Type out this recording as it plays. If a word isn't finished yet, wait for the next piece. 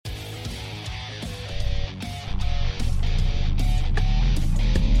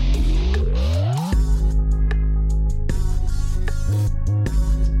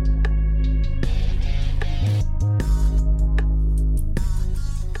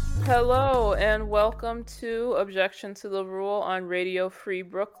Hello and welcome to Objection to the Rule on Radio Free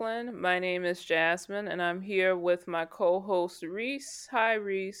Brooklyn. My name is Jasmine and I'm here with my co-host Reese. Hi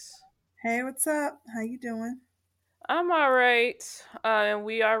Reese. Hey, what's up? How you doing? I'm all right. And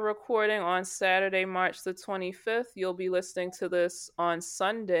we are recording on Saturday, March the 25th. You'll be listening to this on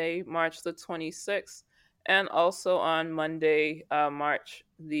Sunday, March the 26th, and also on Monday, March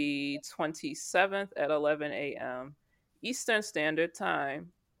the 27th at 11 a.m. Eastern Standard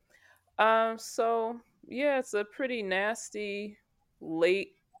Time. So yeah, it's a pretty nasty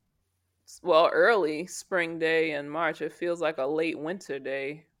late, early spring day in March. It feels like a late winter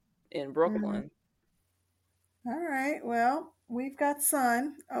day in Mm. Brooklyn. All right. Well, we've got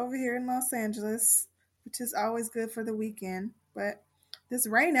sun over here in Los Angeles, which is always good for the weekend. But this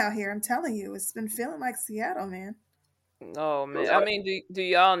rain out here, I'm telling you, it's been feeling like Seattle, man. Oh man, I mean, do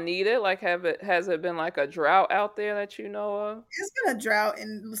y'all need it? Like, have it has it been like a drought out there that you know of? It's been a drought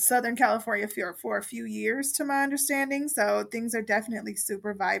in Southern California for a few years, to my understanding. So things are definitely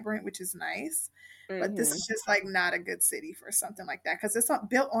super vibrant, which is nice. But this Mm-hmm. is just like not a good city for something like that because it's not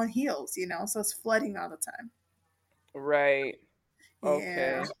built on hills, so it's flooding all the time. Right. Yeah.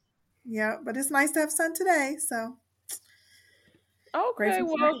 Okay. Yeah. But it's nice to have sun today. So Okay.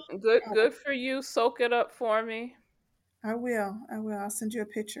 grateful for Well, good. it. Good for you. Soak it up for me. I will. I will. I'll send you a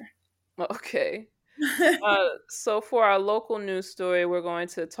picture. Okay. So for our local news story, we're going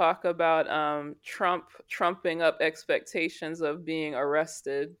to talk about Trump trumping up expectations of being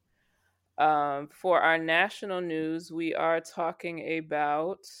arrested. For our national news, we are talking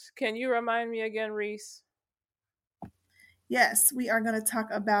about. Can you remind me again, Reese? Yes, we are going to talk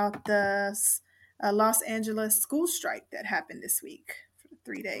about the Los Angeles school strike that happened this week for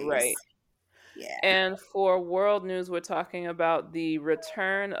 3 days. Right. Yeah. And for world news, we're talking about the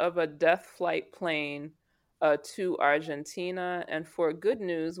return of a death flight plane to Argentina. And for good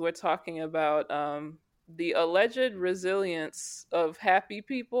news, we're talking about the alleged resilience of happy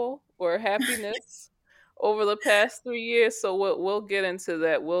people or happiness over the past 3 years. So we'll get into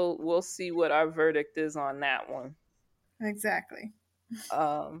that. We'll see what our verdict is on that one. Exactly.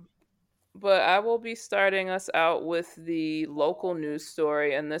 Um, but I will be starting us out with the local news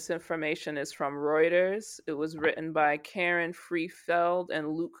story, and this information is from Reuters. It was written by Karen Freefeld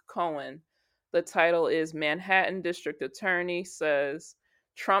and Luke Cohen. The title is Manhattan District Attorney Says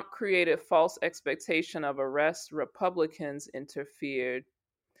Trump Created False Expectation of Arrest, Republicans Interfered.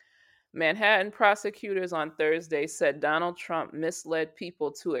 Manhattan prosecutors on Thursday said Donald Trump misled people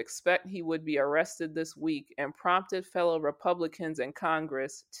to expect he would be arrested this week and prompted fellow Republicans in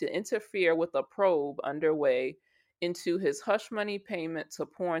Congress to interfere with a probe underway into his hush money payment to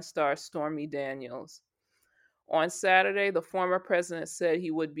porn star Stormy Daniels. On Saturday, the former president said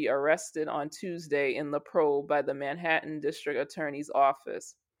he would be arrested on Tuesday in the probe by the Manhattan District Attorney's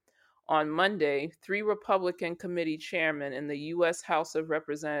Office. On Monday, three Republican committee chairmen in the U.S. House of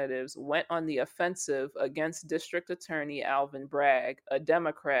Representatives went on the offensive against District Attorney Alvin Bragg, a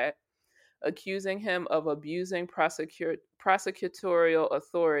Democrat, accusing him of abusing prosecutorial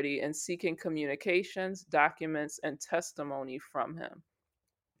authority and seeking communications, documents, and testimony from him.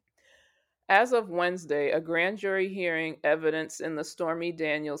 As of Wednesday, a grand jury hearing evidence in the Stormy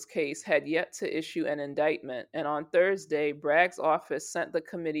Daniels case had yet to issue an indictment, and on Thursday, Bragg's office sent the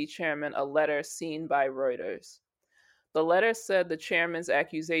committee chairman a letter seen by Reuters. The letter said the chairman's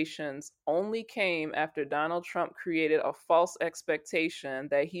accusations only came after Donald Trump created a false expectation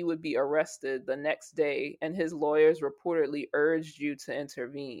that he would be arrested the next day, and his lawyers reportedly urged you to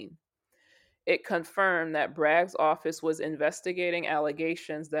intervene. It confirmed that Bragg's office was investigating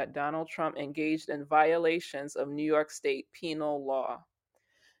allegations that Donald Trump engaged in violations of New York State penal law.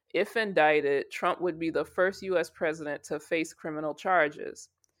 If indicted, Trump would be the first U.S. president to face criminal charges.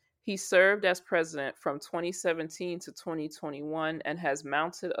 He served as president from 2017 to 2021 and has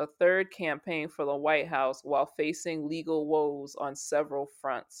mounted a third campaign for the White House while facing legal woes on several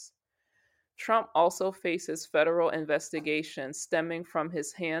fronts. Trump also faces federal investigations stemming from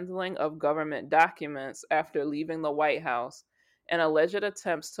his handling of government documents after leaving the White House and alleged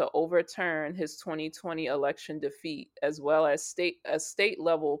attempts to overturn his 2020 election defeat, as well as a state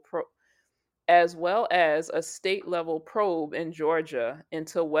level probe in Georgia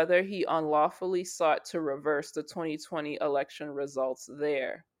into whether he unlawfully sought to reverse the 2020 election results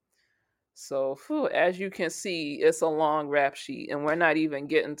there. So, as you can see, it's a long rap sheet, and we're not even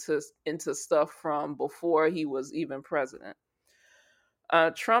getting to into stuff from before he was even president.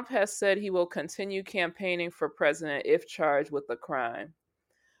 Trump has said he will continue campaigning for president if charged with a crime.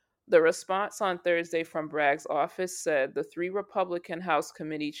 The response on Thursday from Bragg's office said the three Republican House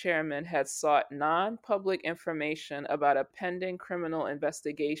committee chairmen had sought non public information about a pending criminal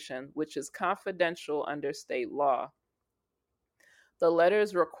investigation, which is confidential under state law. The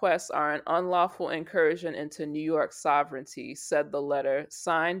letter's requests are an unlawful incursion into New York sovereignty, said the letter,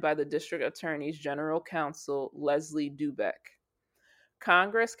 signed by the District Attorney's General Counsel, Leslie Dubeck.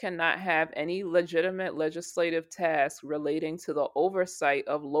 Congress cannot have any legitimate legislative task relating to the oversight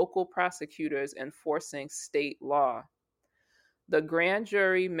of local prosecutors enforcing state law. The grand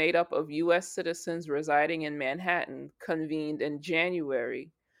jury, made up of U.S. citizens residing in Manhattan, convened in January.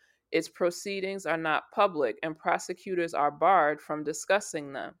 Its proceedings are not public, and prosecutors are barred from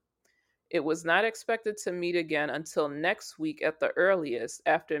discussing them. It was not expected to meet again until next week at the earliest,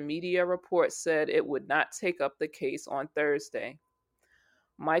 after media reports said it would not take up the case on Thursday.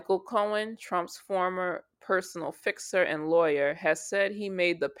 Michael Cohen, Trump's former personal fixer and lawyer, has said he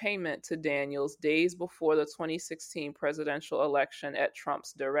made the payment to Daniels days before the 2016 presidential election at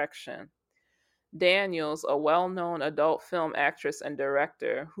Trump's direction. Daniels, a well known adult film actress and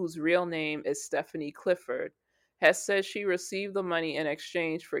director, whose real name is Stephanie Clifford, has said she received the money in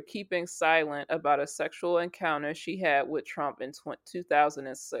exchange for keeping silent about a sexual encounter she had with Trump in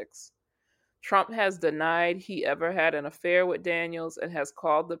 2006. Trump has denied he ever had an affair with Daniels and has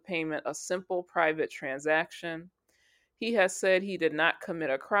called the payment a simple private transaction. He has said he did not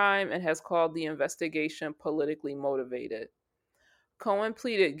commit a crime and has called the investigation politically motivated. Cohen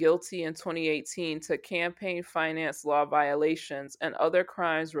pleaded guilty in 2018 to campaign finance law violations and other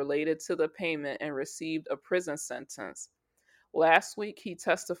crimes related to the payment and received a prison sentence. Last week, he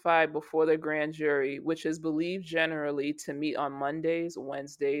testified before the grand jury, which is believed generally to meet on Mondays,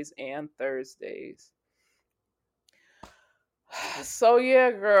 Wednesdays, and Thursdays. So,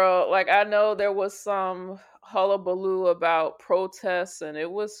 yeah, girl, like I know there was some hullabaloo about protests, and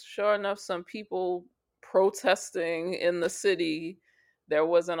it was sure enough some people protesting in the city. There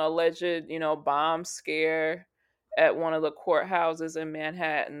was an alleged, bomb scare at one of the courthouses in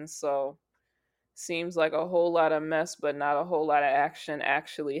Manhattan. So, seems like a whole lot of mess, but not a whole lot of action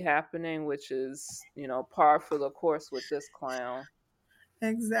actually happening, which is, par for the course with this clown.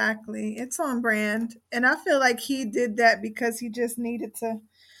 Exactly. It's on brand. And I feel like he did that because he just needed to,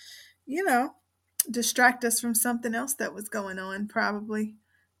 you know, distract us from something else that was going on, probably.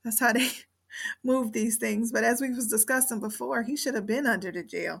 That's how they move these things. But as we was discussing before, he should have been under the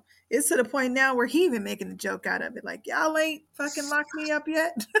jail. It's to the point now where he even making a joke out of it. Like, y'all ain't fucking locked me up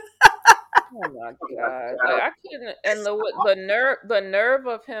yet. Oh my god! Like I couldn't, and the nerve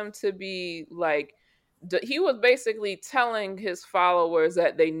of him to be like, he was basically telling his followers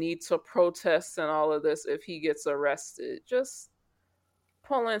that they need to protest and all of this if he gets arrested. Just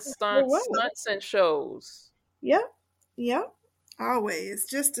pulling For what? stunts and shows. Yep. Yep. Always.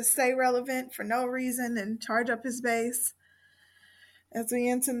 Just to stay relevant for no reason and charge up his base as we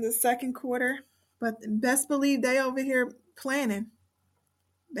enter the second quarter. But best believe they over here planning.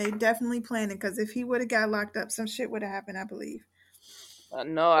 They definitely planning because if he would have got locked up, some shit would have happened, I believe.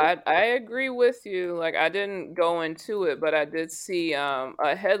 No, I agree with you. Like I didn't go into it, but I did see a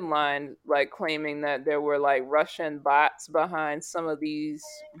headline like claiming that there were like Russian bots behind some of these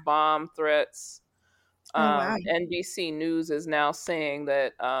bomb threats. Oh, wow. NBC News is now saying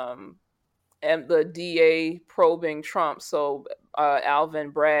that and the DA probing Trump. So Alvin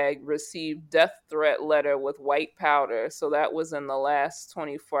Bragg received death threat letter with white powder. So that was in the last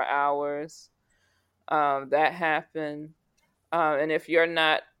 24 hours. That happened. And if you're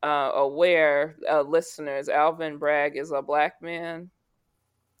not aware, listeners, Alvin Bragg is a black man.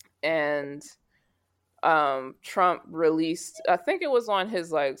 And Trump released, I think it was on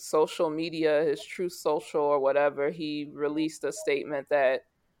his like social media, his True Social or whatever, he released a statement that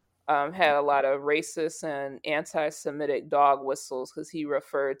had a lot of racist and anti-Semitic dog whistles because he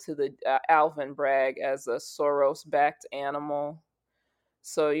referred to the Alvin Bragg as a Soros-backed animal.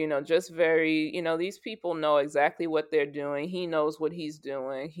 So, just very, these people know exactly what they're doing. He knows what he's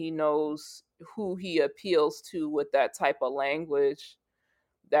doing. He knows who he appeals to with that type of language,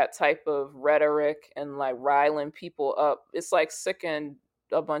 that type of rhetoric, and like riling people up. It's like sicking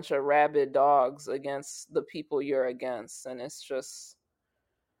a bunch of rabid dogs against the people you're against. And it's just,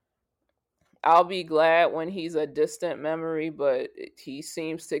 I'll be glad when he's a distant memory, but he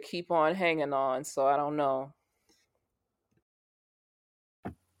seems to keep on hanging on. So I don't know.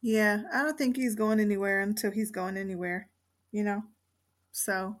 Yeah, I don't think he's going anywhere until he's going anywhere, you know?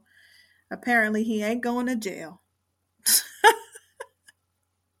 So apparently he ain't going to jail.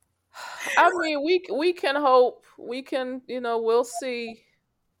 I mean, we can hope. We can, we'll see.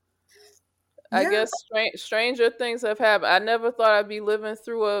 I Yeah, guess stranger things have happened. I never thought I'd be living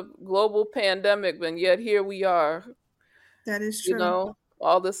through a global pandemic, but yet here we are. that is You true. know,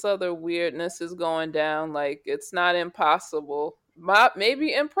 all this other weirdness is going down. Like, it's not impossible.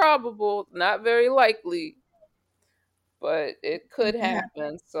 Maybe improbable, not very likely, but it could It can happen.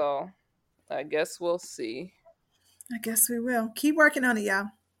 happen. So I guess we'll see. I guess we will. Keep working on it, y'all.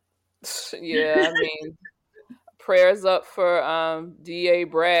 Yeah, I mean, prayers up for DA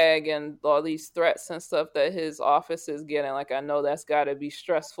Bragg and all these threats and stuff that his office is getting. Like, I know that's got to be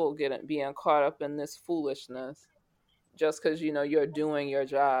stressful getting being caught up in this foolishness just because you're doing your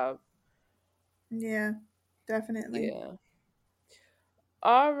job. Yeah, definitely. Yeah.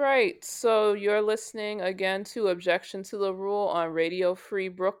 All right, so you're listening again to Objection to the Rule on Radio Free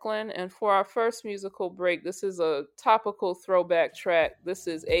Brooklyn. And for our first musical break, this is a topical throwback track. This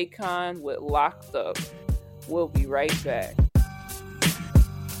is Akon with Locked Up. We'll be right back.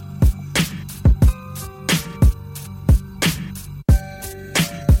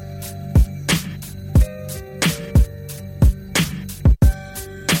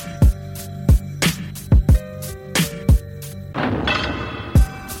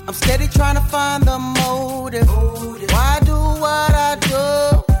 I'm steady trying to find the motive. Why do what I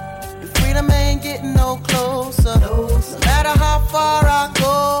do? And freedom ain't getting no closer. No matter how far I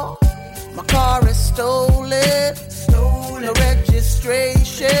go, my car is stolen. No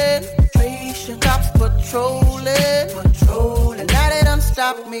registration. Cops patrolling. And now they done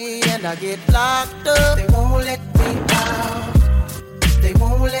stop me and I get locked up. They won't let me out. They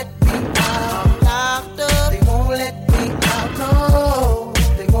won't let me out. I'm locked up. They won't let me out. No.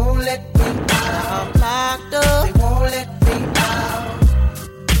 They won't let me out. I'm locked up. They won't let me out.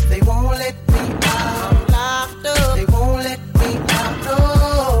 They won't let me out. I'm locked up. They won't let me out.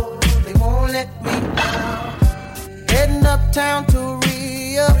 No. They won't let me out. Heading uptown to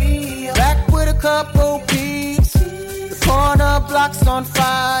Rio. Back with a couple peeps. The corner block's on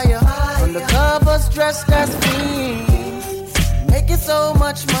fire. Undercovers dressed as fiends. Making so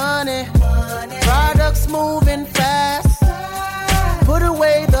much money. Products moving fast. Put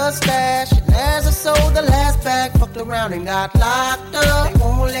away the stash. And as I sold the last bag, fucked around and got locked up. They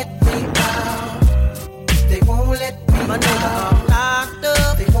won't let me out. They won't let me out. My nigga, I'm locked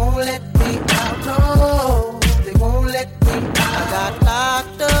up. They won't let me out. No. They won't let me out. I got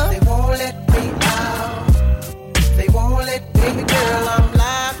locked up. They won't let me out. They won't let me. Baby girl, I'm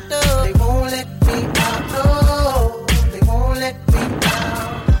locked up. They won't let me out. No. They won't let me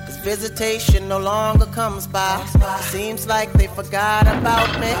out. Cause visitation no longer comes by. Seems like they forgot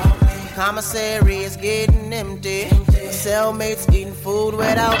about me. Commissary is getting empty. My cellmates eating food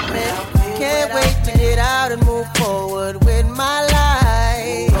without me. Can't wait to get out and move forward with my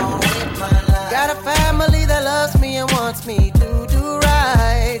life. Got a family that loves me and wants me to do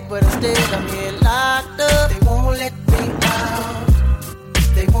right. But instead I'm here locked up. They won't let me out.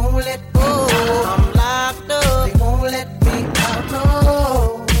 They won't let me out. I'm locked up. They won't let me out.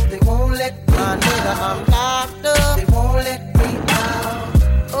 No. They won't let me out. My nigga, I'm locked up. They won't let me out.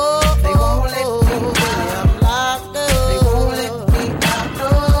 Oh, they won't let me out. Baby, I'm locked up. They won't let me out.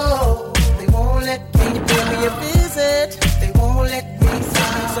 No. They won't let me. Can you pay me a visit? They won't let me.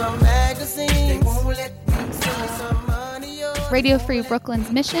 Send me some magazines. They won't let me. Send me some money. Radio Free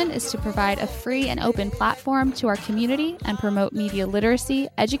Brooklyn's mission is to provide a free and open platform to our community and promote media literacy,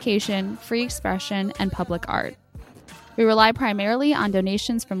 education, free expression, and public art. We rely primarily on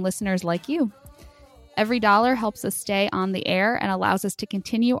donations from listeners like you. Every dollar helps us stay on the air and allows us to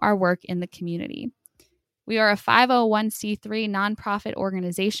continue our work in the community. We are a 501c3 nonprofit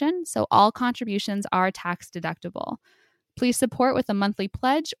organization, so all contributions are tax deductible. Please support with a monthly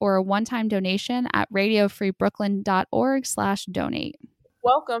pledge or a one-time donation at radiofreebrooklyn.org/donate.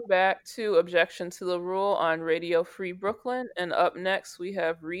 Welcome back to Objection to the Rule on Radio Free Brooklyn. And up next, we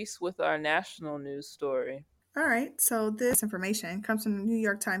have Reese with our national news story. All right, so this information comes from the New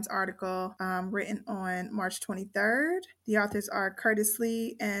York Times article written on March 23rd. The authors are Curtis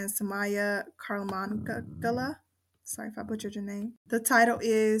Lee and Samaya Karlamangala. Sorry if I butchered your name. The title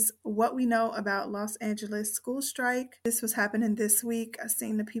is What We Know About Los Angeles School Strike. This was happening this week. I've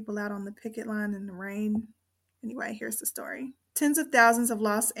seen the people out on the picket line in the rain. Anyway, here's the story. Tens of thousands of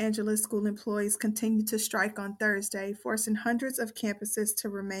Los Angeles school employees continued to strike on Thursday, forcing hundreds of campuses to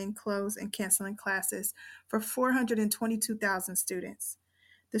remain closed and canceling classes for 422,000 students.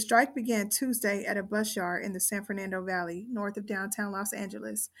 The strike began Tuesday at a bus yard in the San Fernando Valley, north of downtown Los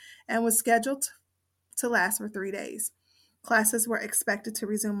Angeles, and was scheduled to last for 3 days. Classes were expected to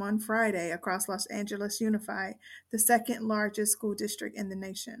resume on Friday across Los Angeles Unified, the second largest school district in the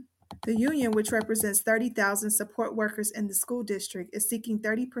nation. The union, which represents 30,000 support workers in the school district, is seeking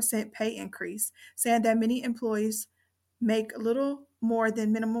 30% pay increase, saying that many employees make little more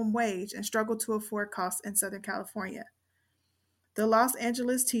than minimum wage and struggle to afford costs in Southern California. The Los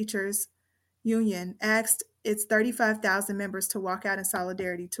Angeles Teachers Union asked its 35,000 members to walk out in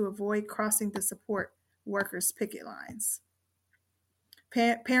solidarity to avoid crossing the support workers' picket lines.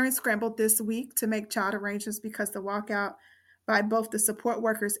 Parents scrambled this week to make child arrangements because the walkout by both the support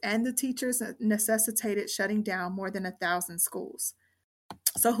workers and the teachers necessitated shutting down more than 1,000 schools.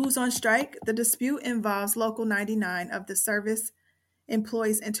 So, who's on strike? The dispute involves Local 99 of the Service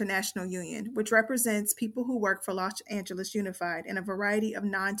Employees International Union, which represents people who work for Los Angeles Unified in a variety of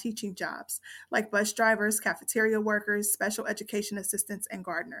non teaching jobs, like bus drivers, cafeteria workers, special education assistants, and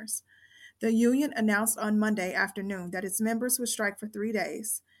gardeners. The union announced on Monday afternoon that its members would strike for 3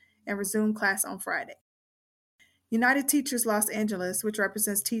 days and resume class on Friday. United Teachers Los Angeles, which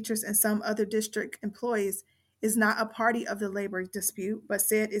represents teachers and some other district employees, is not a party of the labor dispute, but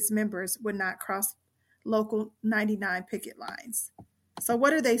said its members would not cross Local 99 picket lines. So,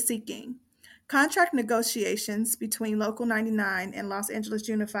 what are they seeking? Contract negotiations between Local 99 and Los Angeles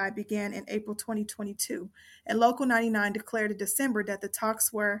Unified began in April 2022, and Local 99 declared in December that the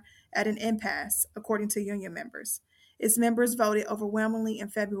talks were at an impasse, according to union members. Its members voted overwhelmingly in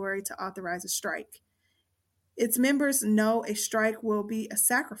February to authorize a strike. Its members know a strike will be a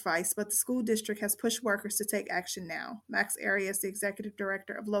sacrifice, but the school district has pushed workers to take action now, Max Arias, the executive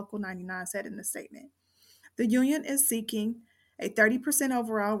director of Local 99, said in a statement. The union is seeking a 30%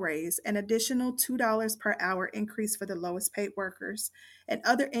 overall raise, an additional $2 per hour increase for the lowest paid workers, and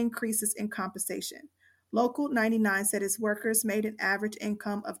other increases in compensation. Local 99 said its workers made an average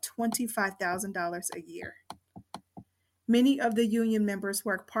income of $25,000 a year. Many of the union members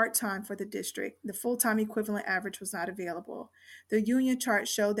work part-time for the district. The full-time equivalent average was not available. The union chart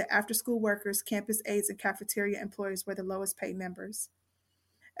showed that after-school workers, campus aides, and cafeteria employees were the lowest paid members.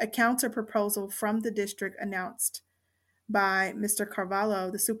 A counter proposal from the district announced by Mr.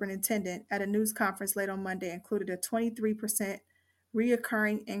 Carvalho, the superintendent, at a news conference late on Monday included a 23%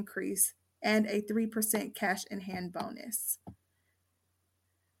 reoccurring increase and a 3% cash in hand bonus.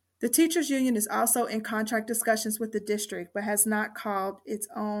 The teachers union is also in contract discussions with the district, but has not called its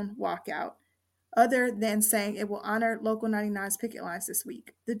own walkout, other than saying it will honor Local 99's picket lines this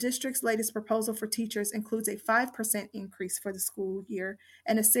week. The district's latest proposal for teachers includes a 5% increase for the school year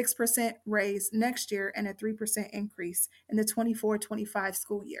and a 6% raise next year and a 3% increase in the 24-25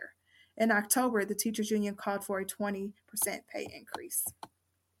 school year. In October, the teachers union called for a 20% pay increase.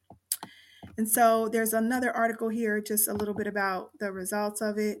 And so there's another article here, just a little bit about the results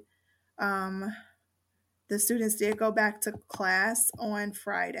of it. The students did go back to class on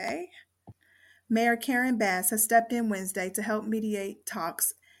Friday. Mayor Karen Bass has stepped in Wednesday to help mediate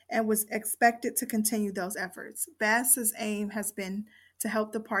talks and was expected to continue those efforts. Bass's aim has been to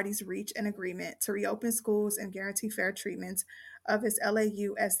help the parties reach an agreement to reopen schools and guarantee fair treatment of its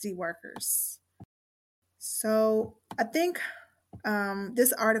LAUSD workers. So I think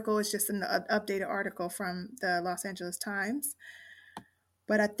this article is just an updated article from the Los Angeles Times.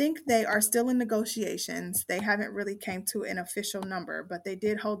 But I think they are still in negotiations. They haven't really came to an official number, but they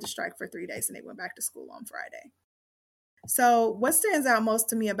did hold the strike for 3 days and they went back to school on Friday. So what stands out most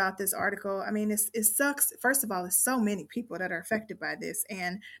to me about this article, I mean, it sucks. First of all, there's so many people that are affected by this.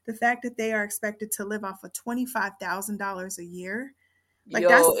 And the fact that they are expected to live off of $25,000 a year. Like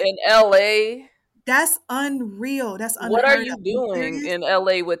in LA, that's unreal. That's what are unheard you of. doing in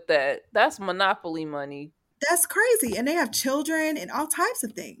LA with that? That's monopoly money. That's crazy. And they have children and all types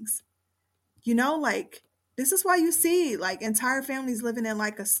of things. You know, like this is why you see like entire families living in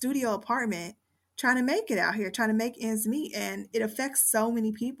like a studio apartment trying to make it out here, trying to make ends meet. And it affects so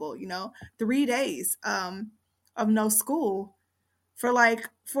many people, 3 days of no school for like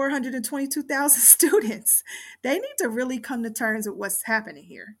 422,000 students. They need to really come to terms with what's happening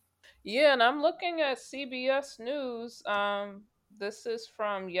here. Yeah, and I'm looking at CBS News. This is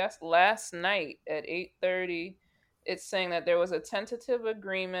from last night at 8:30. It's saying that there was a tentative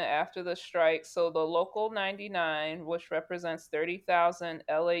agreement after the strike. So the Local 99, which represents 30,000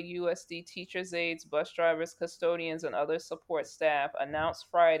 LAUSD teachers, aides, bus drivers, custodians, and other support staff, announced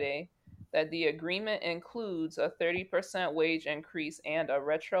Friday that the agreement includes a 30% wage increase and a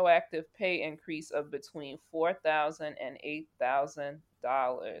retroactive pay increase of between $4,000 and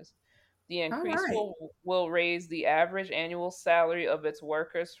 $8,000. The All increase right. will raise the average annual salary of its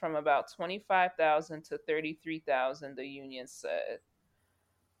workers from about 25,000 to 33,000, the union said.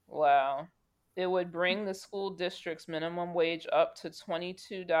 Wow. It would bring the school district's minimum wage up to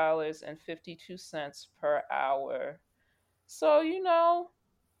 $22.52 per hour. So,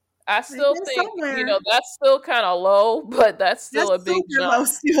 I They still get think, somewhere. that's still kind of low, but that's That's still a big super jump. low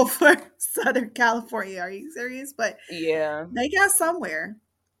still for Southern California. Are you serious? But Yeah. they got somewhere.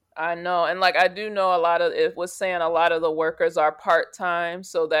 I know. And like I do know a lot of it was saying a lot of the workers are part-time,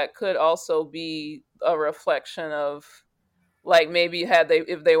 so that could also be a reflection of like maybe had they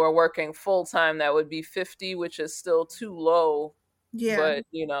if they were working full-time that would be 50, which is still too low, Yeah. but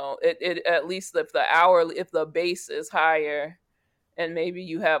it at least if the hourly if the base is higher and maybe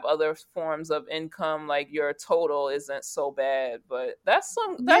you have other forms of income like your total isn't so bad, but that's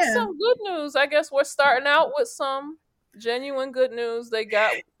Yeah. some good news. I guess we're starting out with some genuine good news. They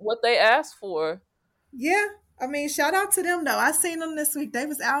got what they asked for. Yeah. I mean, shout out to them though. I seen them this week. They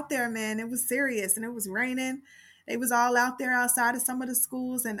was out there, man. It was serious and it was raining. They was all out there outside of some of the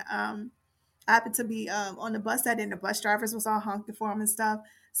schools and I happened to be on the bus that day and the bus drivers was all honking for them and stuff.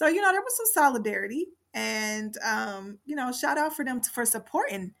 So, there was some solidarity and shout out for them for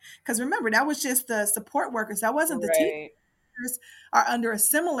supporting because remember that was just the support workers. That wasn't the teachers Right. are under a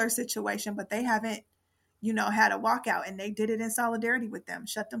similar situation, but they haven't had a walkout and they did it in solidarity with them.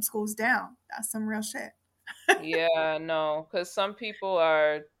 Shut them schools down. That's some real shit. Yeah, no, because some people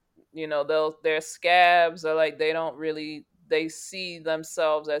are, they're scabs or like they don't really they see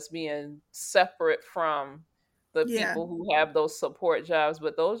themselves as being separate from the Yeah, people who have those support jobs,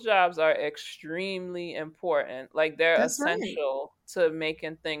 but those jobs are extremely important. Like they're that's right. essential to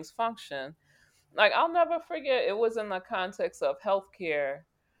making things function. Like I'll never forget, it was in the context of healthcare.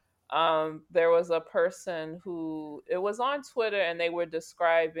 There was a person who it was on Twitter and they were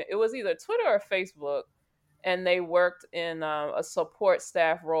describing it was either Twitter or Facebook and they worked in a support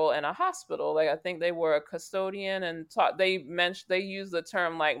staff role in a hospital. Like I think they were a custodian and taught. They used the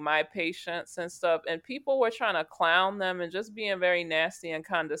term like my patients and stuff, and people were trying to clown them and just being very nasty and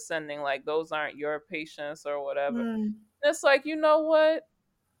condescending, like those aren't your patients or whatever. Mm, It's like you know what?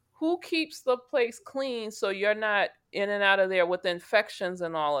 Who keeps the place clean so you're not in and out of there with infections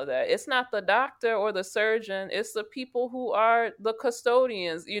and all of that? It's not the doctor or the surgeon, it's the people who are the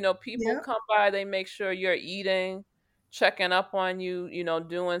custodians. People yep, come by, they make sure you're eating, checking up on you,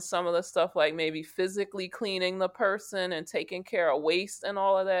 doing some of the stuff like maybe physically cleaning the person and taking care of waste and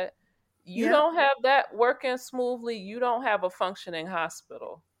all of that. You yep. don't have that working smoothly, you don't have a functioning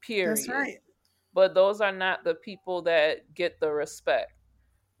hospital, That's period. right. But those are not the people that get the respect,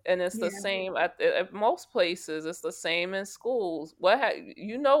 and it's the Yeah. same at most places. It's the same in schools. What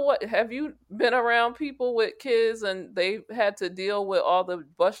have you been around people with kids and they had to deal with all the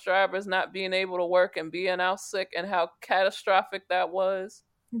bus drivers not being able to work and being out sick and how catastrophic that was?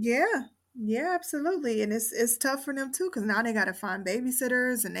 Yeah. Yeah, absolutely. And it's tough for them too because now they got to find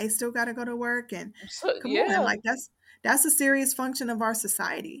babysitters and they still got to go to work. And So come on, yeah, like that's a serious function of our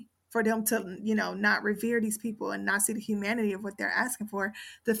society for them to not revere these people and not see the humanity of what they're asking for.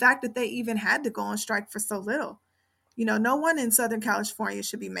 The fact that they even had to go on strike for so little. No one in Southern California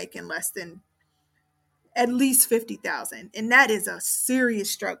should be making less than at least 50,000, and that is a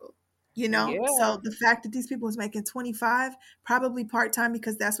serious struggle. yeah, So the fact that these people is making 25, probably part time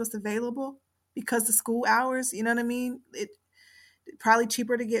because that's what's available because the school hours. You know what I mean? It probably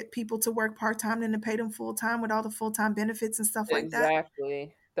cheaper to get people to work part time than to pay them full time with all the full time benefits and stuff like that.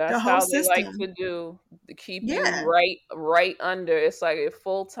 exactly. The That's whole how they like system. to do to keep you Yeah. right under. It's like if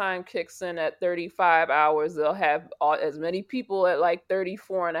full time kicks in at 35 hours, they'll have as many people at like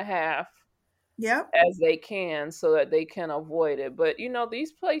 34 and a half Yep. as they can so that they can avoid it. But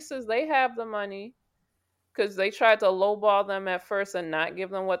these places, they have the money because they tried to lowball them at first and not give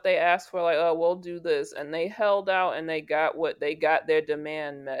them what they asked for, like, oh, we'll do this. And they held out and they got their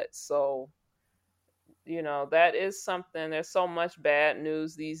demand met. So, that is something. There's so much bad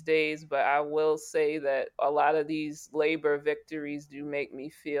news these days, but I will say that a lot of these labor victories do make me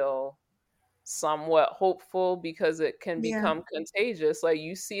feel somewhat hopeful because it can Yeah. become contagious. Like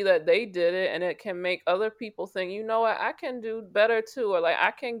you see that they did it and it can make other people think, you know what, I can do better too. Or like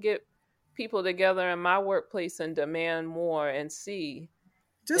I can get people together in my workplace and demand more and see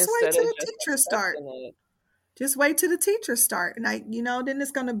Just wait instead till of the just teachers start. accepting it. Just wait till the teachers start, and then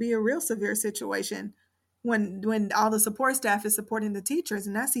it's going to be a real severe situation when all the support staff is supporting the teachers,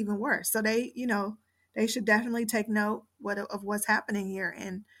 and that's even worse. So they should definitely take note of what's happening here,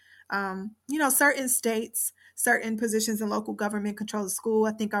 and certain states, certain positions in local government control the school.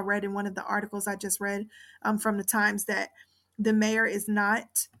 I think I read in one of the articles I just read from the Times that the mayor is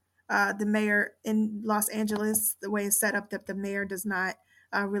not the mayor in Los Angeles. The way it's set up, that the mayor does not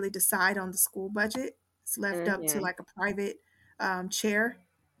really decide on the school budget. It's left up to Hmm. like a private chair.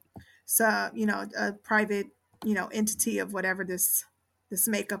 So, a private, entity of whatever this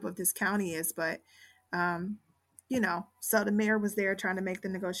makeup of this county is. But, um, So the mayor was there trying to make the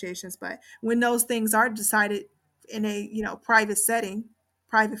negotiations. But when those things are decided in a, private setting,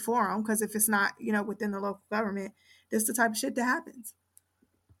 private forum, because if it's not, within the local government, this is the type of shit that happens.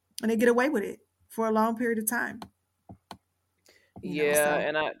 And they get away with it for a long period of time, Yeah, so.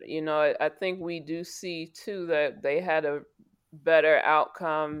 and I think we do see too that they had a better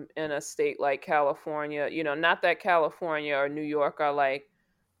outcome in a state like California. Not that California or New York are like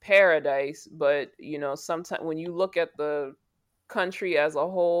paradise, but sometimes when you look at the country as a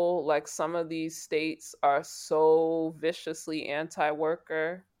whole, like some of these states are so viciously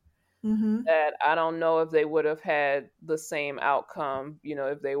anti-worker Hmm. that I don't know if they would have had the same outcome,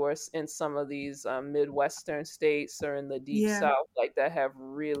 if they were in some of these Midwestern states or in the deep Yeah. South, like that have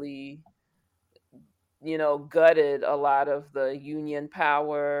really, gutted a lot of the union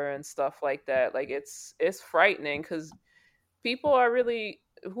power and stuff like that. Like it's frightening because people are really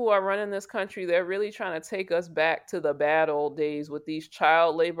who are running this country, they're really trying to take us back to the bad old days with these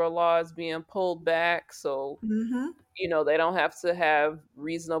child labor laws being pulled back. So Hmm. they don't have to have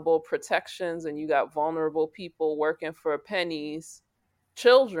reasonable protections, and you got vulnerable people working for pennies,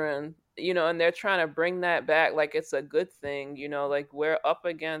 children, and they're trying to bring that back like it's a good thing. Like we're up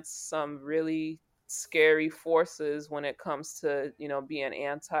against some really scary forces when it comes to being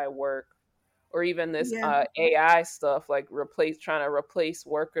anti-work, or even this Yeah. AI stuff, like trying to replace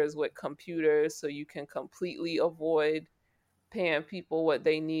workers with computers so you can completely avoid paying people what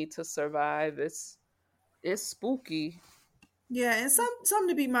they need to survive. It's spooky. Yeah, and something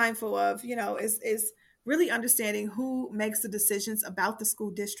to be mindful of, is really understanding who makes the decisions about the school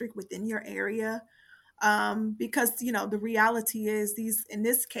district within your area. Because the reality is, these in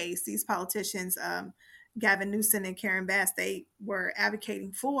this case, these politicians, Gavin Newsom and Karen Bass, they were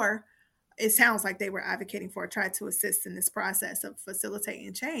advocating for. It sounds like they were advocating for, try to assist in this process of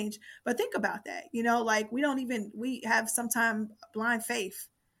facilitating change. But think about that, like we have sometimes blind faith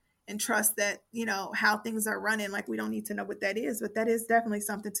and trust that, how things are running. Like, we don't need to know what that is, but that is definitely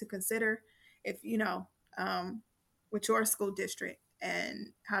something to consider if, um, with your school district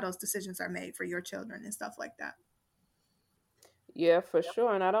and how those decisions are made for your children and stuff like that. Yeah, for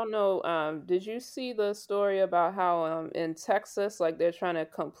sure. And I don't know, did you see the story about how in Texas, like they're trying to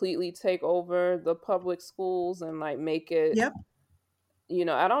completely take over the public schools and like make it, Yep.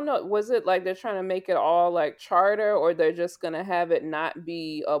 I don't know, was it like they're trying to make it all like charter, or they're just going to have it not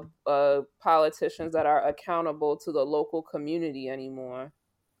be politicians that are accountable to the local community anymore?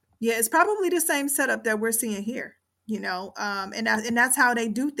 Yeah, it's probably the same setup that we're seeing here. And that's how they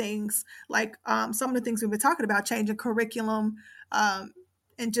do things. Like, some of the things we've been talking about, changing curriculum, um,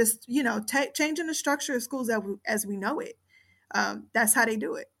 and just changing the structure of schools as we know it. That's how they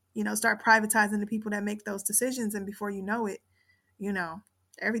do it. Start privatizing the people that make those decisions, and before you know it, you know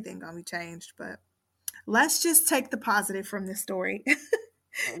everything gonna be changed. But let's just take the positive from this story.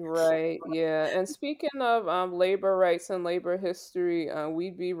 Right, yeah. And speaking of labor rights and labor history,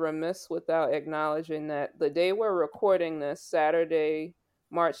 we'd be remiss without acknowledging that the day we're recording this, Saturday,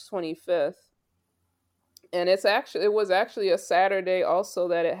 March 25th, and it was actually a Saturday also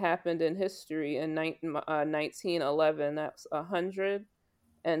that it happened in history in 1911. That's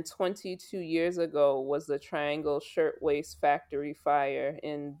 122 years ago was the Triangle Shirtwaist Factory fire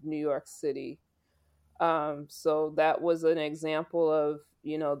in New York City. So that was an example of,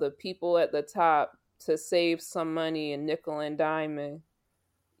 the people at the top, to save some money and nickel and diming,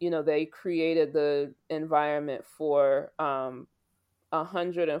 they created the environment for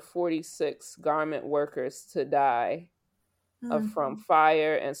 146 garment workers to die Mm, from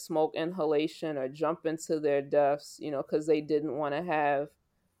fire and smoke inhalation or jump into their deaths, because they didn't want to have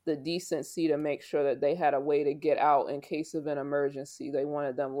the decency to make sure that they had a way to get out in case of an emergency. They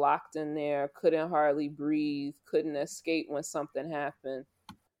wanted them locked in there, couldn't hardly breathe, couldn't escape when something happened.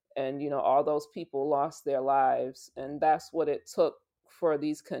 And, all those people lost their lives. And that's what it took for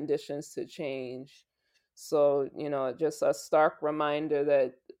these conditions to change. So, just a stark reminder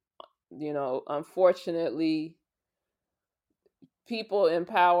that, unfortunately, people in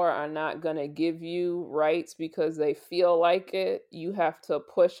power are not going to give you rights because they feel like it. You have to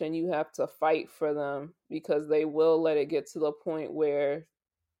push and you have to fight for them, because they will let it get to the point where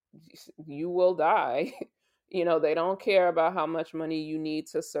you will die. They don't care about how much money you need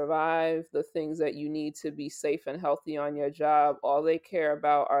to survive, the things that you need to be safe and healthy on your job. All they care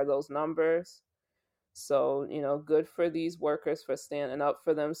about are those numbers. So, good for these workers for standing up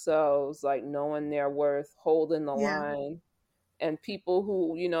for themselves, like knowing their worth, holding the yeah. line. And people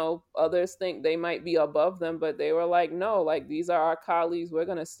who, others think they might be above them, but they were like, no, like these are our colleagues, we're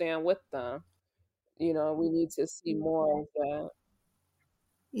going to stand with them. We need to see more of that.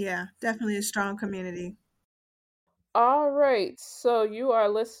 Yeah, definitely a strong community. All right, so you are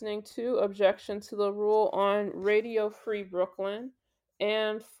listening to Objection to the Rule on Radio Free Brooklyn.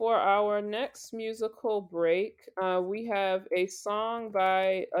 And for our next musical break, we have a song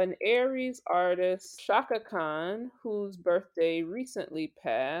by an Aries artist, Shaka Khan, whose birthday recently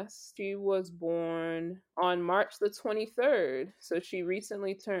passed. She was born on March the 23rd, so she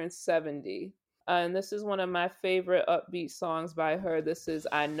recently turned 70. And this is one of my favorite upbeat songs by her. This is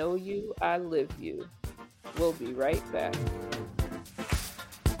I Know You, I Live You. We'll be right back.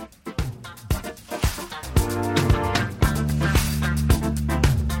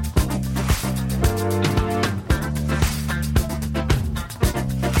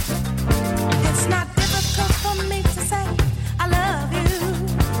 It's not difficult for me to say I love you.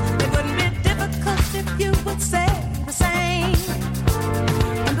 It wouldn't be difficult if you would say the same.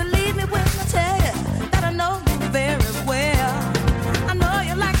 And believe me when I tell you that I know you very well. I know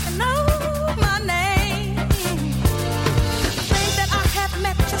you like to know my name. Think that I have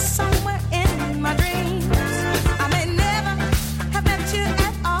met you somewhere in my dreams. I may never have met you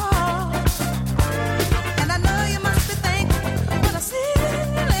at all. And I know you must be thinking, what a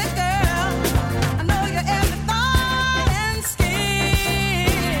silly girl. I know your every thought and scheme.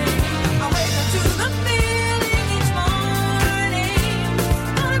 I wake up to the feeling each morning.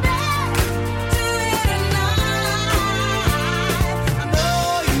 Go to bed to it at night. I know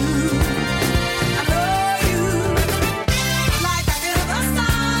you. Like I feel the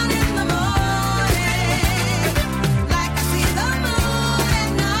sun in the morning. Like I see the moon at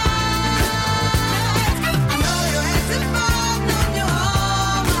night. I know you as if I've known you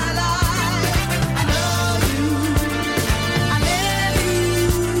all my life. I know you. I live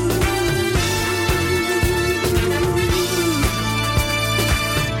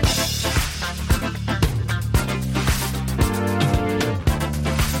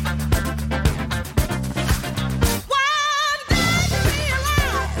One day you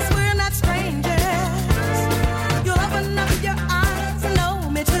realize we're not strangers. You'll open up your eyes and know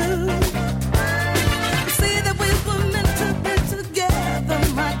me too. See that we were meant to be together,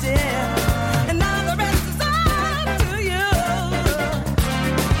 my dear. And now the rest is up to you.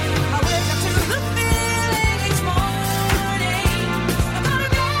 I wake up to the feeling each morning. I go to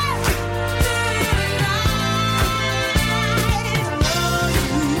bed to you at night.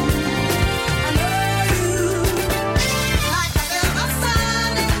 I know you. Like I feel the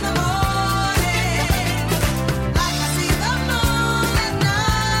sun in the morning. Like I see the moon at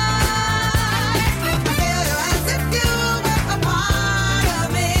night. I feel you as if you were a part of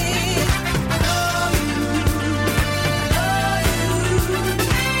me. I know you.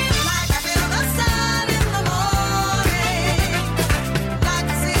 Like I feel the sun in the morning. Like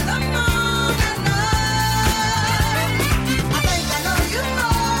I see the moon at night. I think I know you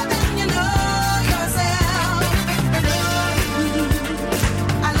more than you know yourself. I know you.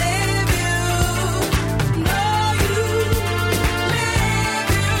 I live you. Know you. Live you.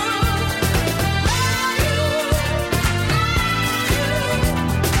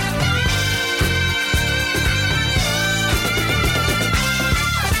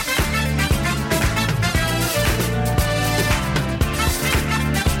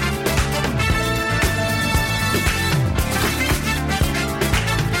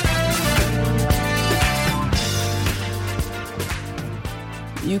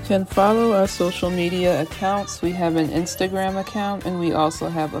 You can follow our social media accounts. We have an Instagram account and we also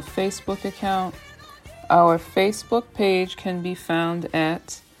have a Facebook account. Our Facebook page can be found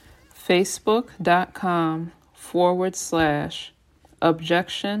at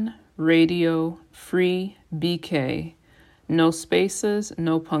facebook.com/Objection Radio Free BK. No spaces,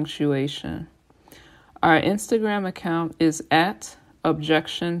 no punctuation. Our Instagram account is at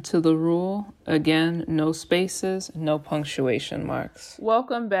Objection to the Rule. Again, no spaces, no punctuation marks.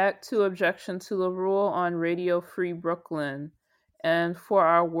 Welcome back to Objection to the Rule on Radio Free Brooklyn. And for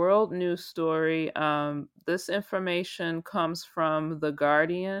our world news story, this information comes from The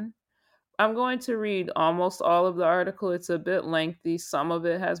Guardian. I'm going to read almost all of the article. It's a bit lengthy. Some of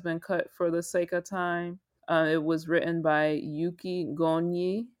it has been cut for the sake of time. It was written by Yuki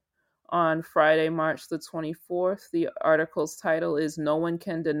Gonyi on Friday, March the 24th. The article's title is No One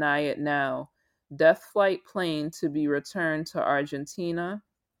Can Deny It Now. Death Flight Plane to be returned to Argentina.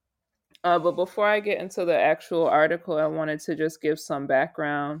 But before I get into the actual article, I wanted to just give some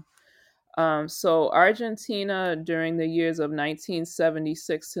background. So Argentina during the years of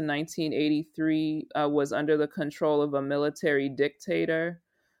 1976 to 1983 was under the control of a military dictator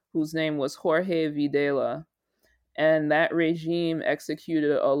whose name was Jorge Videla. And that regime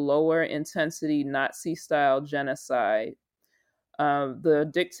executed a lower intensity Nazi-style genocide. The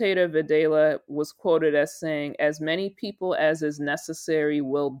dictator Videla was quoted as saying, "As many people as is necessary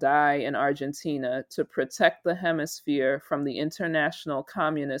will die in Argentina to protect the hemisphere from the international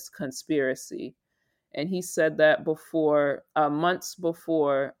communist conspiracy." And he said that before, months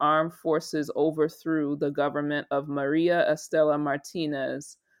before, armed forces overthrew the government of Maria Estela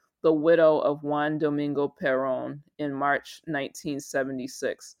Martinez, the widow of Juan Domingo Perón, in March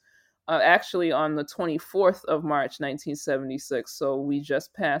 1976. Actually, on the 24th of March 1976. So we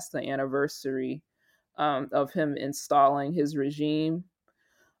just passed the anniversary of him installing his regime.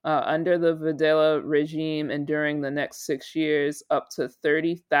 Under the Videla regime and during the next 6 years, up to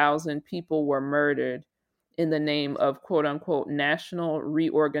 30,000 people were murdered in the name of quote unquote national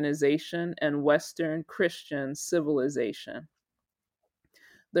reorganization and Western Christian civilization.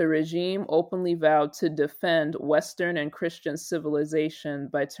 The regime openly vowed to defend Western and Christian civilization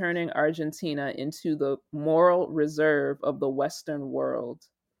by turning Argentina into the moral reserve of the Western world.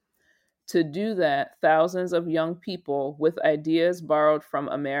 To do that, thousands of young people with ideas borrowed from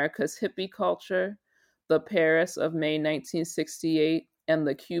America's hippie culture, the Paris of May 1968, and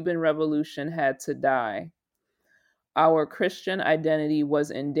the Cuban Revolution had to die. Our Christian identity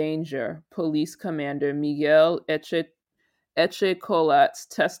was in danger, Police Commander Miguel Echecolatz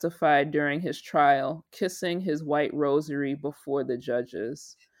testified during his trial, kissing his white rosary before the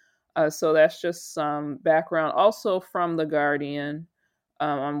judges. So that's just some background also from The Guardian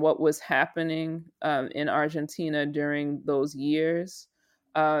on what was happening in Argentina during those years.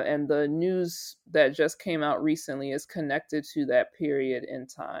 And the news that just came out recently is connected to that period in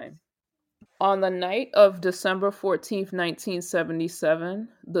time. On the night of December 14th, 1977,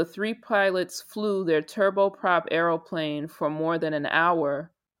 the three pilots flew their turboprop aeroplane for more than an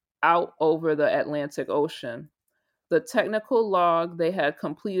hour out over the Atlantic Ocean. The technical log they had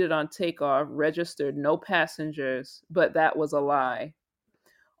completed on takeoff registered no passengers, but that was a lie.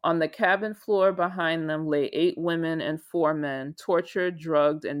 On the cabin floor behind them lay 8 women and 4 men, tortured,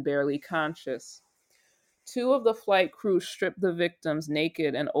 drugged, and barely conscious. 2 of the flight crew stripped the victims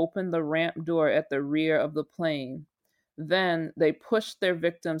naked and opened the ramp door at the rear of the plane. Then they pushed their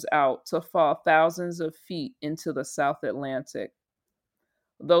victims out to fall thousands of feet into the South Atlantic.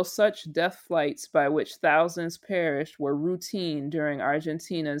 Though such death flights by which thousands perished were routine during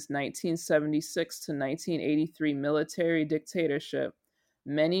Argentina's 1976 to 1983 military dictatorship,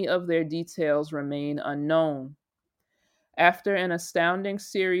 many of their details remain unknown. After an astounding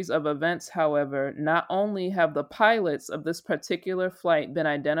series of events, however, not only have the pilots of this particular flight been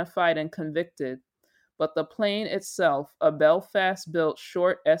identified and convicted, but the plane itself, a Belfast-built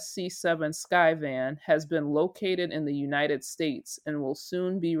short SC-7 Skyvan, has been located in the United States and will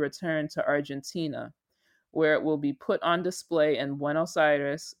soon be returned to Argentina, where it will be put on display in Buenos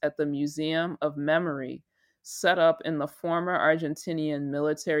Aires at the Museum of Memory, set up in the former Argentinian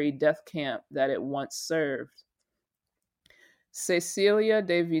military death camp that it once served. Cecilia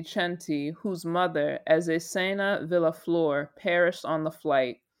de Vicenti, whose mother, Azucena Villaflor, perished on the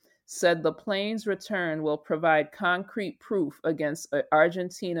flight, said the plane's return will provide concrete proof against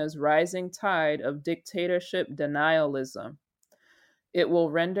Argentina's rising tide of dictatorship denialism. It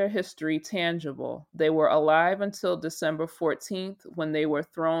will render history tangible. They were alive until December 14th when they were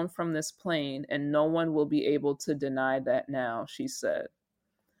thrown from this plane, and no one will be able to deny that now, she said.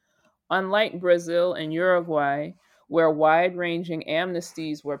 Unlike Brazil and Uruguay, where wide-ranging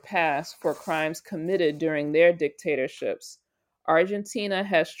amnesties were passed for crimes committed during their dictatorships, Argentina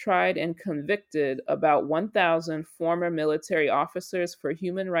has tried and convicted about 1,000 former military officers for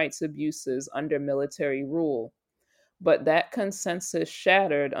human rights abuses under military rule. But that consensus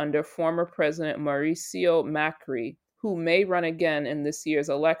shattered under former President Mauricio Macri, who may run again in this year's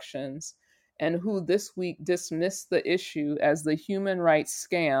elections, and who this week dismissed the issue as the human rights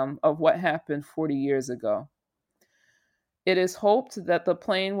scam of what happened 40 years ago. It is hoped that the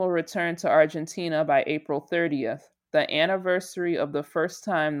plane will return to Argentina by April 30th, the anniversary of the first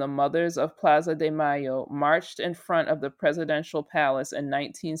time the mothers of Plaza de Mayo marched in front of the presidential palace in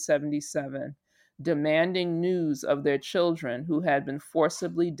 1977, demanding news of their children who had been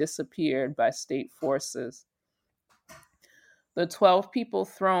forcibly disappeared by state forces. The 12 people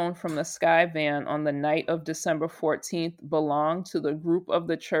thrown from the Skyvan on the night of December 14th belonged to the group of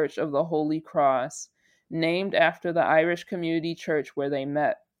the Church of the Holy Cross, named after the Irish community church where they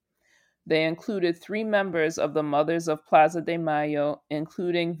met. They included 3 members of the Mothers of Plaza de Mayo,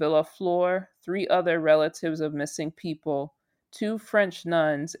 including Villaflor, 3 other relatives of missing people, 2 French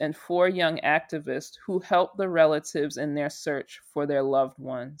nuns, and 4 young activists who helped the relatives in their search for their loved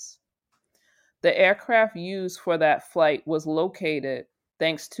ones. The aircraft used for that flight was located,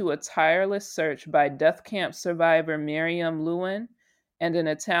 thanks to a tireless search by death camp survivor Miriam Lewin and an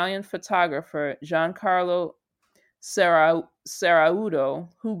Italian photographer, Giancarlo Serraudo,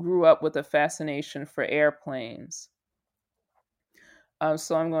 who grew up with a fascination for airplanes.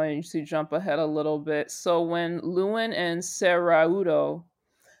 So I'm going to jump ahead a little bit. So when Lewin and Serraudo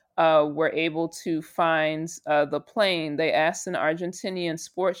were able to find the plane, they asked an Argentinian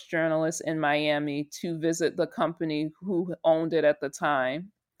sports journalist in Miami to visit the company who owned it at the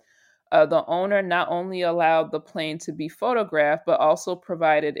time. The owner not only allowed the plane to be photographed, but also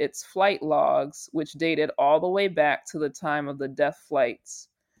provided its flight logs, which dated all the way back to the time of the death flights.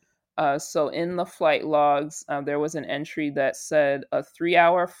 So in the flight logs, there was an entry that said a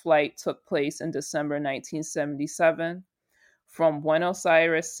 3-hour flight took place in December 1977 from Buenos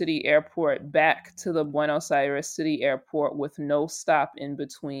Aires City Airport back to the Buenos Aires City Airport with no stop in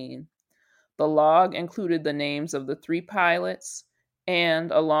between. The log included the names of the 3 pilots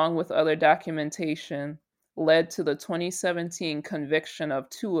and, along with other documentation, led to the 2017 conviction of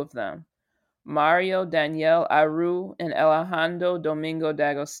 2 of them, Mario Daniel Aru and Alejandro Domingo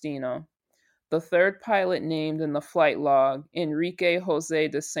D'Agostino. The 3rd pilot named in the flight log, Enrique Jose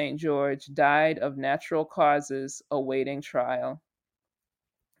de St. George, died of natural causes awaiting trial.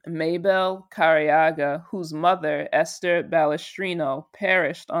 Maybelle Carriaga, whose mother, Esther Balestrino,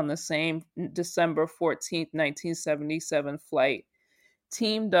 perished on the same December 14, 1977 flight,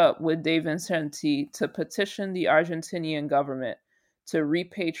 teamed up with De Vincenti to petition the Argentinian government to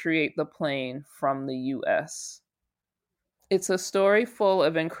repatriate the plane from the U.S. It's a story full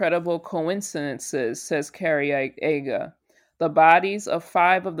of incredible coincidences, says Carriaga. The bodies of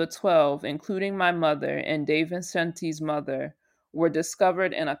 5 of the 12, including my mother and De Vincenti's mother, were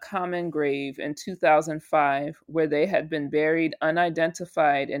discovered in a common grave in 2005, where they had been buried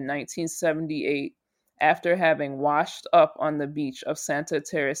unidentified in 1978 after having washed up on the beach of Santa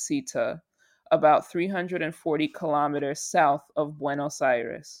Teresita, about 340 kilometers south of Buenos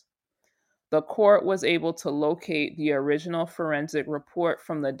Aires. The court was able to locate the original forensic report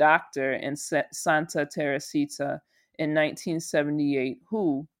from the doctor in Santa Teresita in 1978,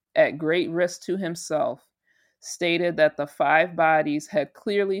 who, at great risk to himself, stated that the 5 bodies had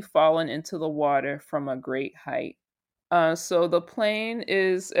clearly fallen into the water from a great height. So the plane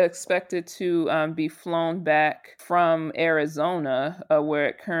is expected to be flown back from Arizona, where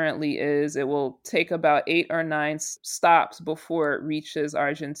it currently is. It will take about 8 or 9 stops before it reaches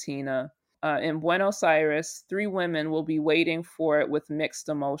Argentina. In Buenos Aires, 3 women will be waiting for it with mixed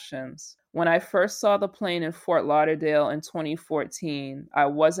emotions. When I first saw the plane in Fort Lauderdale in 2014, I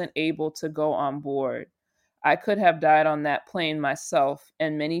wasn't able to go on board. I could have died on that plane myself,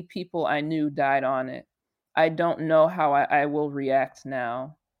 and many people I knew died on it. I don't know how I will react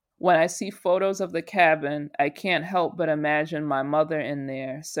now. When I see photos of the cabin, I can't help but imagine my mother in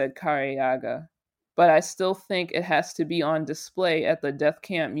there, said Carriaga. But I still think it has to be on display at the Death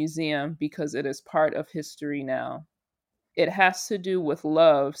Camp Museum because it is part of history now. It has to do with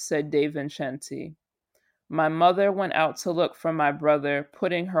love, said De Vincenti. My mother went out to look for my brother,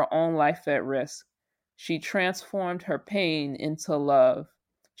 putting her own life at risk. She transformed her pain into love.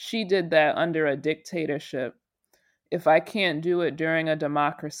 She did that under a dictatorship. If I can't do it during a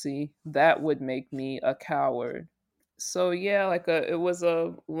democracy, that would make me a coward. So yeah, it was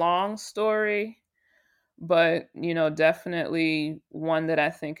a long story, but definitely one that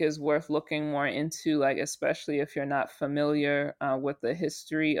I think is worth looking more into, like especially if you're not familiar with the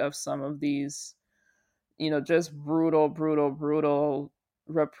history of some of these just brutal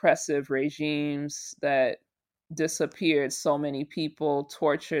repressive regimes that disappeared so many people,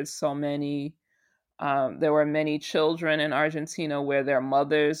 tortured so many. There were many children in Argentina where their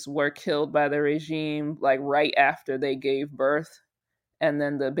mothers were killed by the regime, like right after they gave birth, and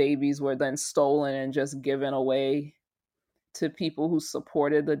then the babies were then stolen and just given away to people who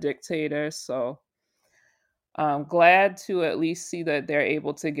supported the dictator. So I'm glad to at least see that they're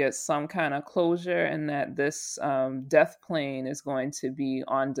able to get some kind of closure, and that this death plane is going to be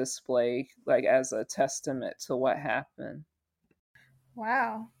on display, like as a testament to what happened.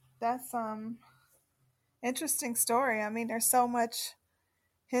 Wow, that's interesting story. I mean, there's so much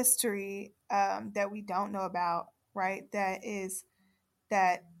history that we don't know about, right?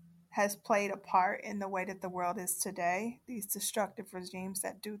 That has played a part in the way that the world is today. These destructive regimes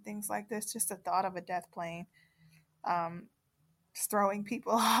that do things like this. Just the thought of a death plane, um, just throwing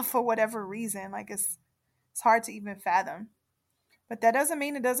people off for whatever reason, like it's hard to even fathom. But that doesn't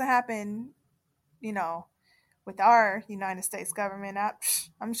mean it doesn't happen. You know, with our United States government,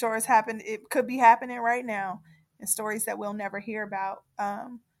 I'm sure it's happened. It could be happening right now, in stories that we'll never hear about.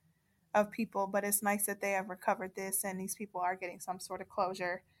 of people, but it's nice that they have recovered this and these people are getting some sort of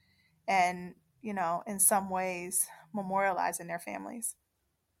closure and, in some ways memorializing their families.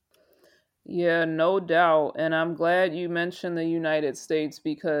 Yeah, no doubt. And I'm glad you mentioned the United States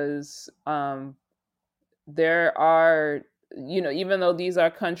because there are, even though these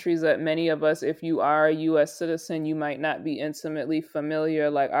are countries that many of us, if you are a US citizen, you might not be intimately familiar.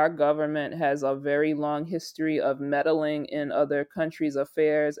 Like, our government has a very long history of meddling in other countries'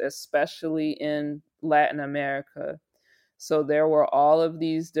 affairs, especially in Latin America. So there were all of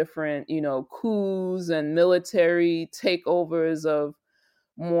these different, coups and military takeovers of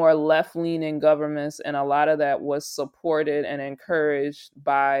more left leaning governments, and a lot of that was supported and encouraged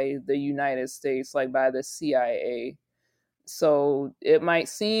by the United States, like by the CIA. So it might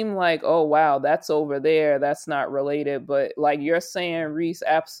seem like, oh, wow, that's over there, that's not related. But like you're saying, Reese,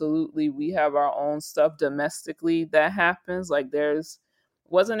 absolutely, we have our own stuff domestically that happens. Like,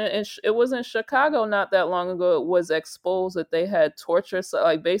 wasn't it it was in Chicago not that long ago, it was exposed that they had torture,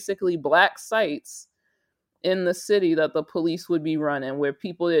 like basically black sites in the city that the police would be running, where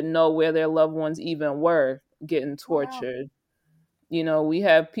people didn't know where their loved ones even were getting Wow. tortured. We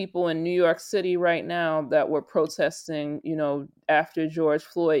have people in New York City right now that were protesting, after George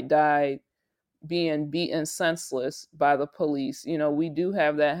Floyd died, being beaten senseless by the police. We do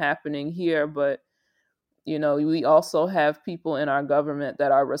have that happening here, but we also have people in our government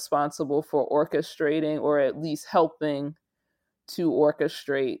that are responsible for orchestrating, or at least helping to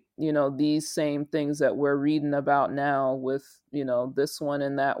orchestrate, these same things that we're reading about now, with, this one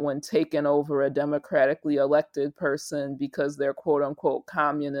and that one taking over a democratically elected person because they're quote unquote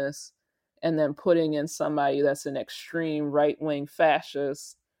communists, and then putting in somebody that's an extreme right wing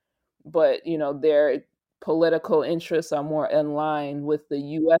fascist, but, their political interests are more in line with the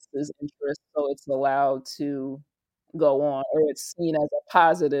US's interests, so it's allowed to go on, or it's seen as a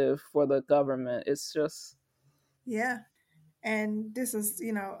positive for the government. It's just, Yeah. And this is,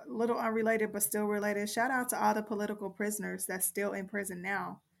 a little unrelated, but still related. Shout out to all the political prisoners that's still in prison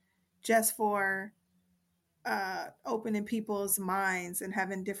now, just for opening people's minds and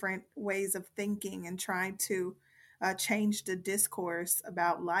having different ways of thinking and trying to change the discourse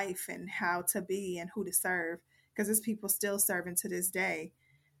about life and how to be and who to serve. Because there's people still serving to this day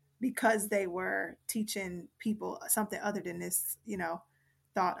because they were teaching people something other than this,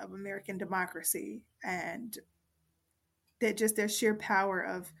 thought of American democracy, and that just their sheer power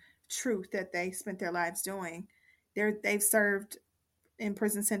of truth that they spent their lives doing. They've served in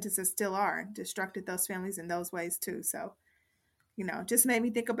prison sentences, still are, destructed those families in those ways too. So, just made me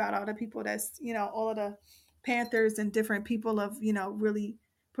think about all the people that's, all of the Panthers and different people of, really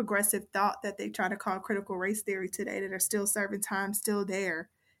progressive thought that they try to call critical race theory today, that are still serving time, still there,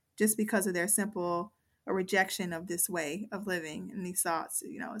 just because of their simple a rejection of this way of living and these thoughts.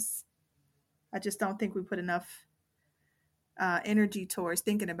 I just don't think we put enough energy towards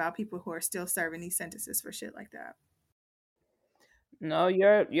thinking about people who are still serving these sentences for shit like that. no,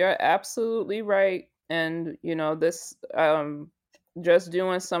 you're absolutely right. And this, just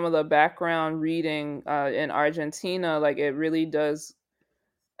doing some of the background reading in Argentina, like, it really does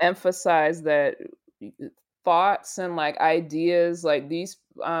emphasize that thoughts and like ideas, like these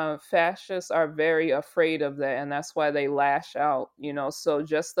fascists are very afraid of that, and that's why they lash out. So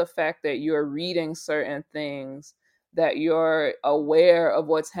just the fact that you're reading certain things, that you're aware of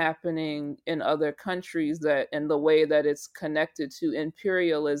what's happening in other countries, that in the way that it's connected to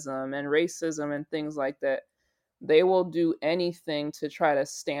imperialism and racism and things like that, they will do anything to try to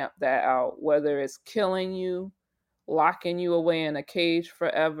stamp that out, whether it's killing you, locking you away in a cage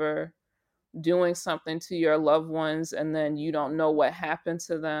forever, doing something to your loved ones, and then you don't know what happened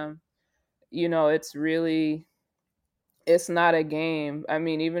to them. It's really, it's not a game. I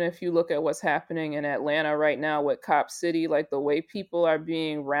mean, even if you look at what's happening in Atlanta right now with Cop City, like the way people are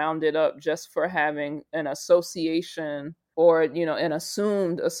being rounded up just for having an association, or, an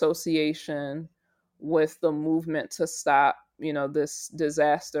assumed association with the movement to stop, this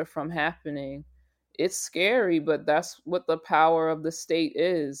disaster from happening. It's scary, but that's what the power of the state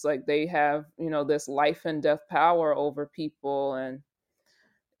is. Like, they have, this life and death power over people. And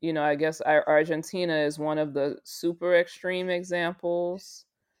I guess Argentina is one of the super extreme examples,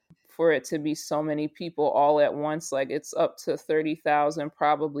 for it to be so many people all at once. Like, it's up to 30,000,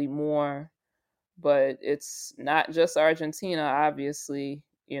 probably more. But it's not just Argentina, obviously.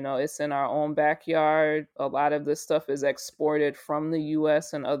 It's in our own backyard. A lot of this stuff is exported from the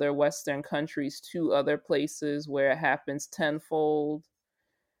US and other Western countries to other places where it happens tenfold.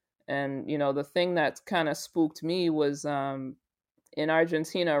 And, the thing that kind of spooked me was, in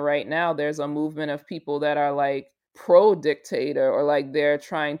Argentina right now, there's a movement of people that are like pro dictator, or like they're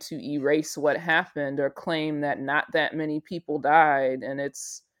trying to erase what happened or claim that not that many people died. And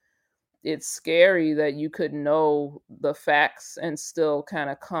it's scary that you could know the facts and still kind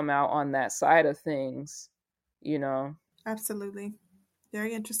of come out on that side of things, you know. Absolutely.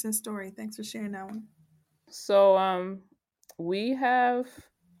 Very interesting story. Thanks for sharing that one. So we have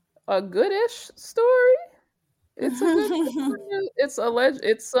a goodish story. It's a good story.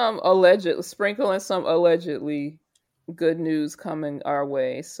 It's some alleged sprinkling some allegedly good news coming our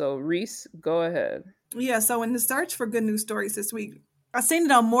way. So Reese, go ahead. Yeah, so in the search for good news stories this week, I seen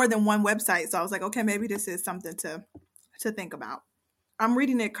it on more than one website. So I was like, okay, maybe this is something to think about. I'm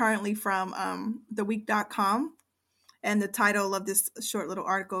reading it currently from theweek.com. And the title of this short little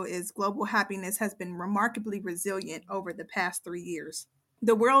article is Global Happiness Has Been Remarkably Resilient Over the Past 3 Years.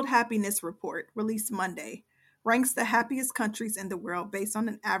 The World Happiness Report, released Monday, ranks the happiest countries in the world based on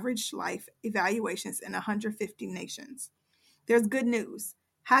an average life evaluations in 150 nations. There's good news.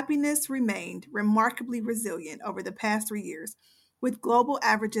 Happiness remained remarkably resilient over the past 3 years, with global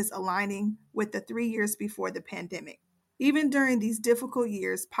averages aligning with the 3 years before the pandemic. Even during these difficult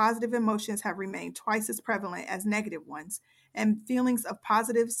years, positive emotions have remained twice as prevalent as negative ones, and feelings of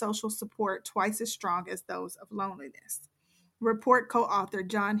positive social support twice as strong as those of loneliness. Report co author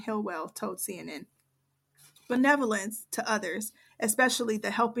John Hillwell told CNN. Benevolence to others, especially the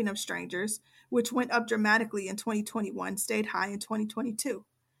helping of strangers, which went up dramatically in 2021, stayed high in 2022.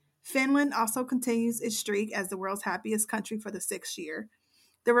 Finland also continues its streak as the world's happiest country for the sixth year.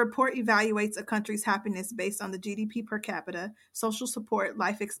 The report evaluates a country's happiness based on the GDP per capita, social support,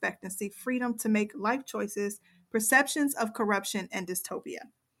 life expectancy, freedom to make life choices, perceptions of corruption, and dystopia.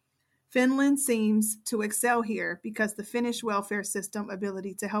 Finland seems to excel here because the Finnish welfare system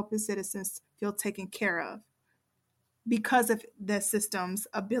ability to help its citizens feel taken care of. Because of the system's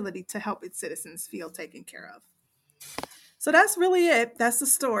ability to help its citizens feel taken care of. So that's really it. That's the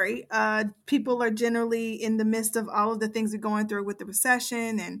story. People are generally in the midst of all of the things we're going through with the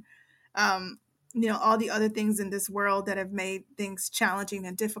recession and, all the other things in this world that have made things challenging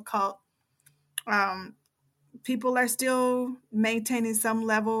and difficult. People are still maintaining some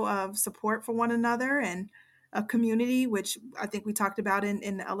level of support for one another and a community, which I think we talked about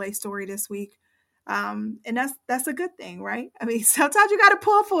in the LA story this week. And that's a good thing, right? I mean, sometimes you got to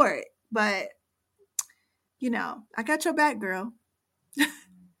pull for it, but I got your back, girl.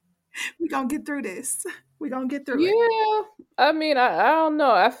 We gonna get through this. We gonna get through it. Yeah, I mean, I don't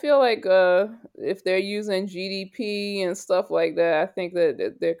know. I feel like if they're using GDP and stuff like that, I think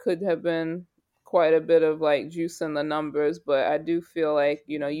that there could have been quite a bit of like juice in the numbers. But I do feel like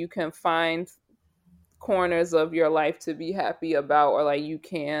you can find corners of your life to be happy about, or like you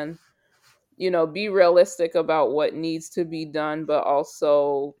can be realistic about what needs to be done, but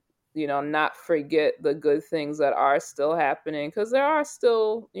also not forget the good things that are still happening, because there are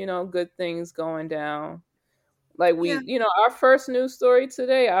still good things going down. Like Yeah, our first news story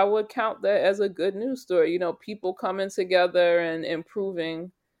today, I would count that as a good news story. People coming together and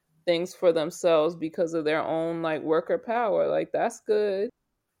improving things for themselves because of their own like worker power. Like that's good.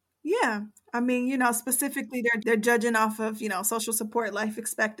 yeah. I mean, specifically they're judging off of social support, life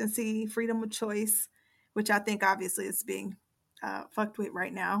expectancy, freedom of choice, which I think obviously is being fucked with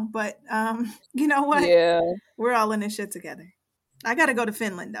right now. But you know what? Yeah. We're all in this shit together. I got to go to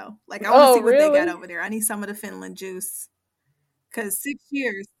Finland though. Like I want to Oh, see what they got really? over there. I need some of the Finland juice because 6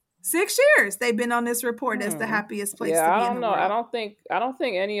 years they've been on this report as the Hmm. happiest place to Yeah, I be in don't the know. I world. don't think I don't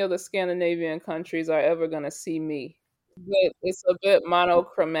think any of the Scandinavian countries are ever gonna see me. But it's a bit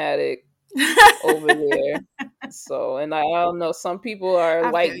monochromatic over there. So, and I don't know, some people are I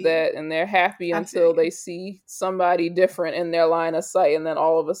feel like you. that and they're happy I feel until you. they see somebody different in their line of sight, and then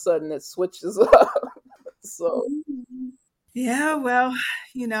all of a sudden it switches up. So, Yeah, well,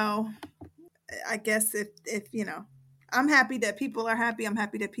 you know, I guess if I'm happy that people are happy. I'm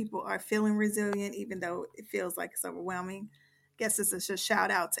happy that people are feeling resilient, even though it feels like it's overwhelming. Guess it's a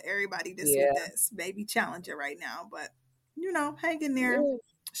shout out to everybody this week yeah. that's maybe challenging right now, but hang in there. Yeah.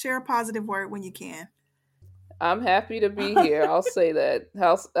 Share a positive word when you can. I'm happy to be here. I'll say that.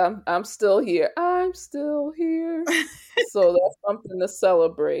 I'm still here. I'm still here. So that's something to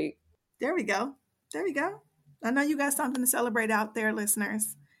celebrate. There we go. There we go. I know you got something to celebrate out there,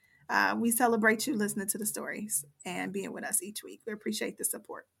 listeners. We celebrate you listening to the stories and being with us each week. We appreciate the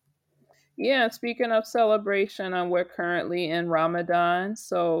support. Yeah, speaking of celebration, we're currently in Ramadan.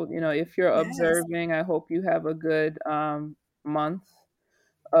 So, if you're Yes. observing, I hope you have a good month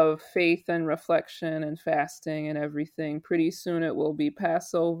of faith and reflection and fasting and everything. Pretty soon it will be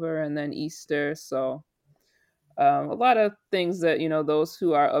Passover and then Easter. So, a lot of things that, those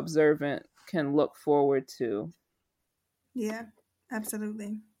who are observant can look forward to. Yeah,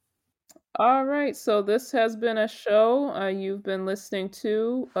 absolutely. All right, so this has been a show. You've been listening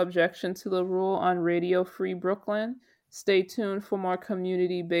to Objection to the Rule on Radio Free Brooklyn. Stay tuned for more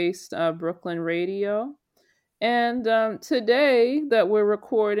community based Brooklyn radio. And today that we're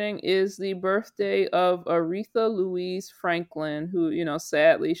recording is the birthday of Aretha Louise Franklin, who,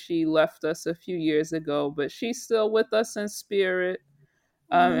 sadly she left us a few years ago, but she's still with us in spirit.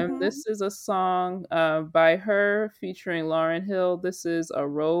 And Mm-hmm. this is a song by her featuring Lauryn Hill. This is A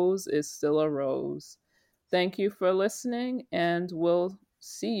Rose is Still a Rose. Thank you for listening, and we'll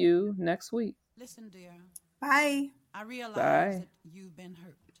see you next week. Listen, dear, Bye. I realize Bye. that you've been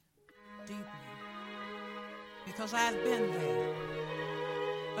hurt deeply because I've been there.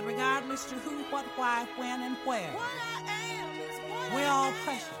 But regardless to who, what, why, when, and where, we're all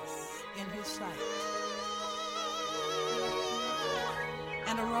precious in His sight.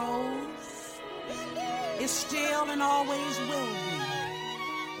 And a rose is still and always will be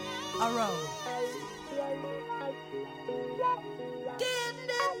a rose.